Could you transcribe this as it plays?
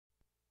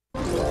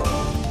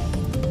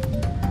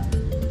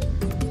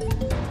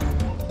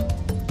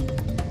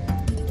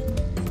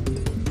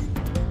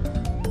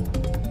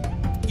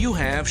You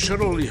have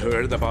surely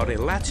heard about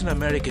a Latin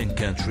American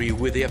country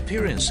with the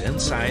appearance and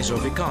size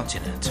of a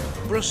continent.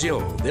 Brazil,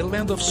 the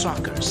land of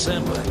soccer,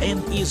 samba,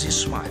 and easy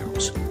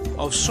smiles.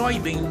 Of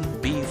soybean,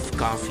 beef,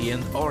 coffee,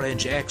 and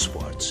orange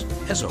exports.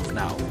 As of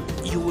now,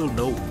 you will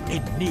know a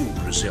new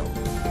Brazil.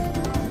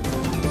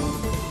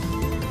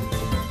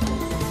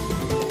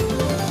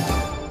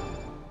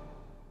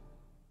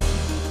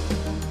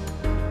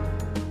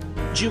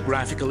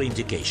 Geographical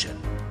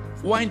indication.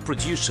 Wine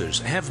producers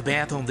have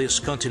bet on this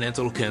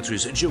continental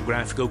country's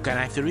geographical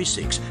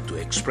characteristics to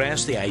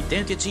express the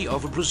identity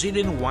of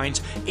Brazilian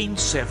wines in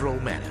several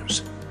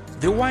manners.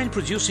 The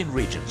wine-producing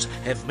regions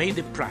have made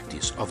the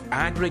practice of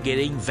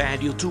aggregating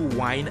value to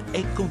wine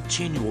a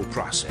continual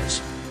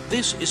process.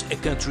 This is a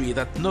country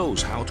that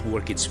knows how to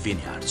work its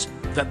vineyards,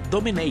 that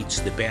dominates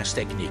the best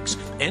techniques,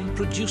 and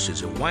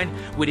produces a wine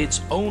with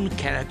its own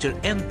character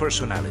and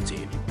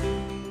personality.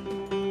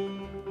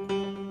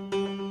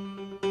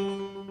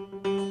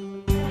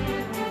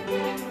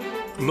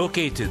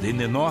 Located in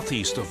the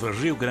northeast of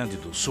Rio Grande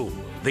do Sul,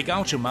 the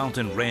Gaúcho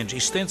mountain range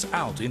stands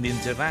out in the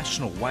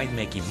international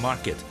winemaking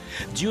market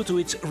due to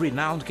its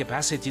renowned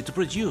capacity to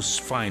produce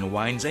fine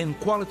wines and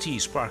quality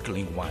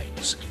sparkling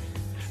wines.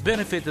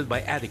 Benefited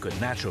by adequate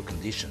natural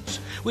conditions,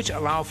 which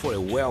allow for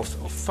a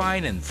wealth of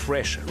fine and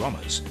fresh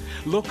aromas,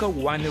 local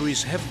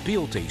wineries have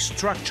built a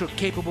structure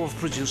capable of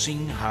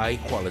producing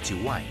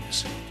high-quality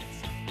wines.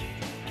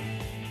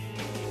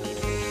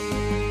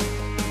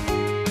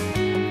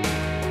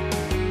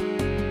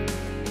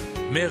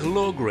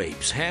 Merlot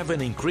grapes have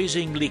an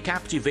increasingly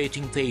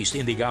captivating taste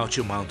in the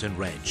Gaúcho mountain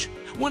range.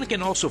 One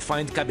can also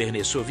find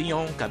Cabernet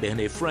Sauvignon,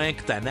 Cabernet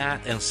Franc,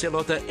 Tannat,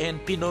 Ancelota,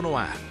 and Pinot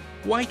Noir.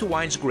 White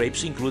wines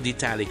grapes include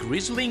Italic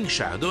Riesling,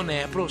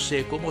 Chardonnay,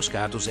 Prosecco,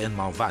 Moscatos, and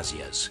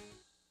Malvasias.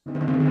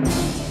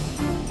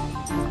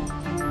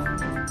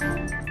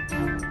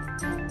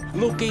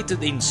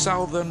 Located in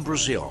southern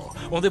Brazil,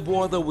 on the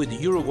border with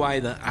Uruguay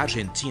and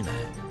Argentina,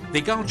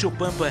 the Gaúcho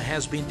Pampa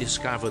has been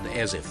discovered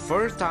as a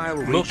fertile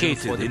region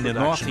for the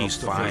production of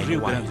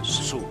fine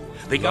wines.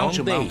 The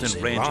Gaúcho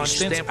mountain range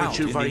stands out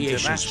in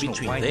variations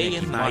between day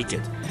and night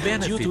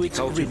due to its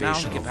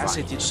renowned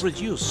capacity to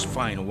produce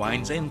fine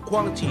wines and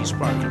quality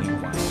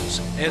sparkling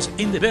wines. As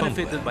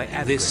benefited by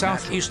the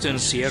southeastern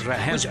Sierra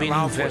has been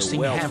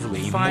investing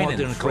heavily in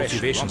modern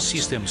cultivation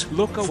systems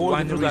local for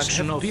the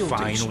production of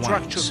fine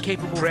wines,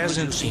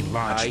 present in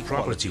large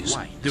properties.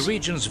 The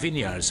region's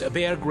vineyards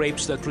bear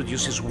grapes that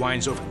produces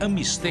wines of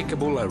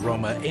unmistakable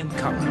aroma and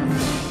color.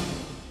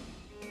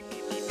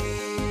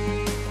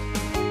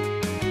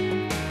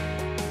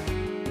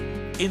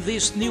 In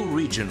this new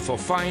region for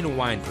fine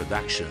wine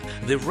production,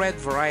 the red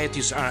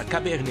varieties are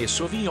Cabernet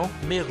Sauvignon,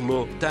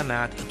 Merlot,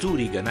 Tannat,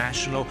 Touriga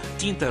National,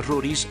 Tinta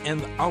Roriz,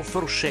 and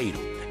Alfrocheiro,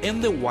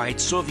 and the white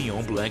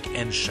Sauvignon Blanc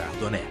and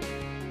Chardonnay.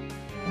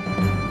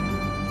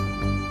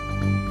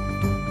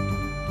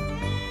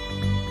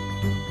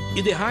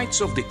 In the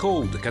heights of the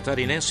cold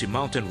Catarinense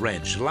mountain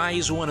range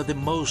lies one of the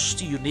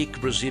most unique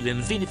Brazilian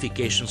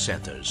vinification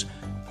centers.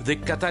 The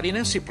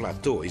Catarinense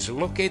Plateau is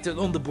located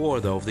on the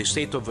border of the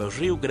state of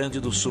Rio Grande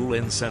do Sul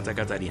and Santa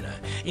Catarina,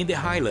 in the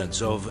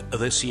highlands of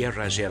the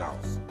Sierra Geral.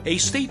 A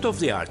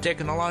state-of-the-art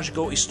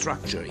technological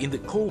structure in the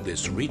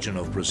coldest region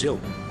of Brazil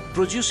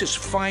produces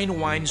fine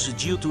wines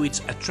due to its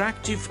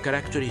attractive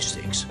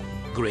characteristics.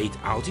 Great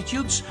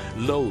altitudes,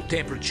 low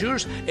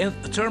temperatures, and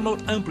thermal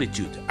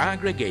amplitude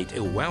aggregate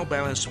a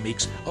well-balanced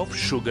mix of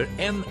sugar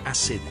and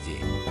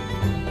acidity.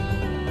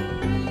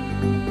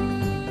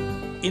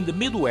 In the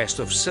Midwest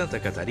of Santa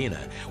Catarina,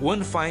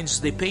 one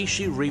finds the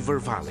Peixe River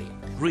Valley.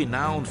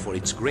 Renowned for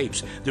its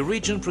grapes, the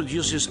region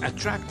produces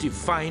attractive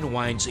fine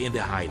wines in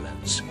the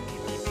highlands.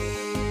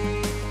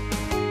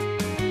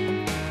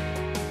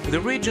 The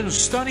region's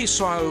stony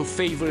soil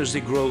favors the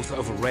growth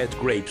of red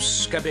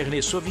grapes,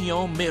 Cabernet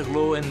Sauvignon,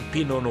 Merlot, and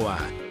Pinot Noir,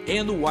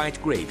 and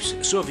white grapes,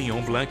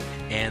 Sauvignon Blanc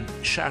and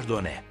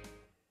Chardonnay.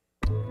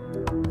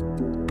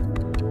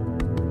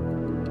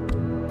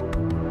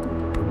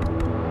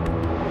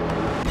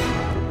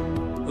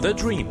 The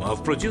dream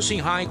of producing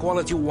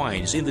high-quality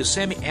wines in the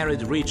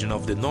semi-arid region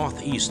of the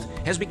Northeast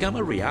has become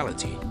a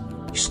reality.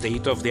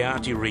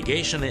 State-of-the-art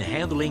irrigation and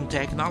handling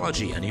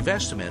technology and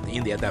investment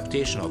in the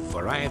adaptation of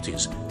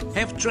varieties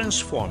have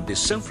transformed the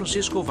San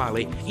Francisco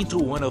Valley into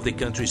one of the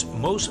country's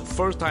most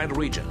fertile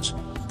regions,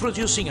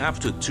 producing up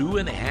to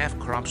 2.5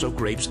 crops of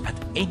grapes at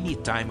any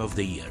time of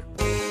the year.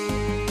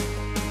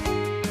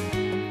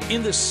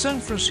 In the San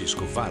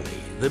Francisco Valley,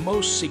 the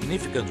most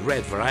significant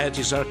red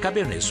varieties are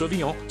Cabernet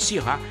Sauvignon,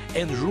 Syrah,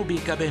 and Ruby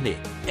Cabernet,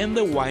 and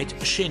the white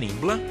Chenin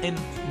Blanc and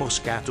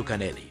Moscato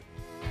Canelli.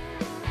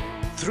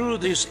 Through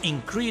this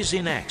increase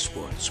in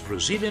exports,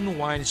 Brazilian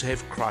wines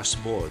have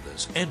crossed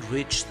borders and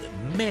reached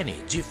many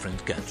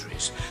different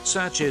countries,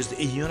 such as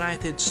the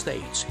United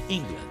States,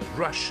 England,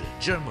 Russia,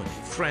 Germany,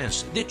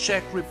 France, the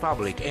Czech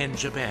Republic, and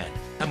Japan,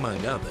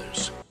 among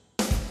others.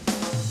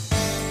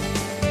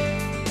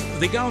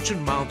 The Gaúcho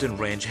mountain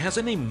range has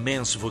an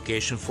immense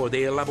vocation for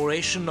the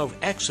elaboration of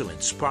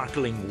excellent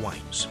sparkling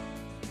wines.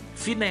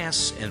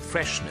 Finesse and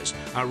freshness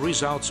are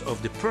results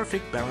of the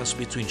perfect balance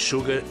between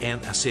sugar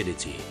and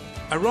acidity.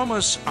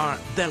 Aromas are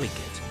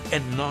delicate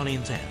and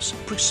non-intense,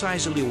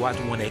 precisely what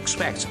one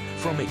expects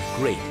from a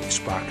great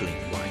sparkling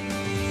wine.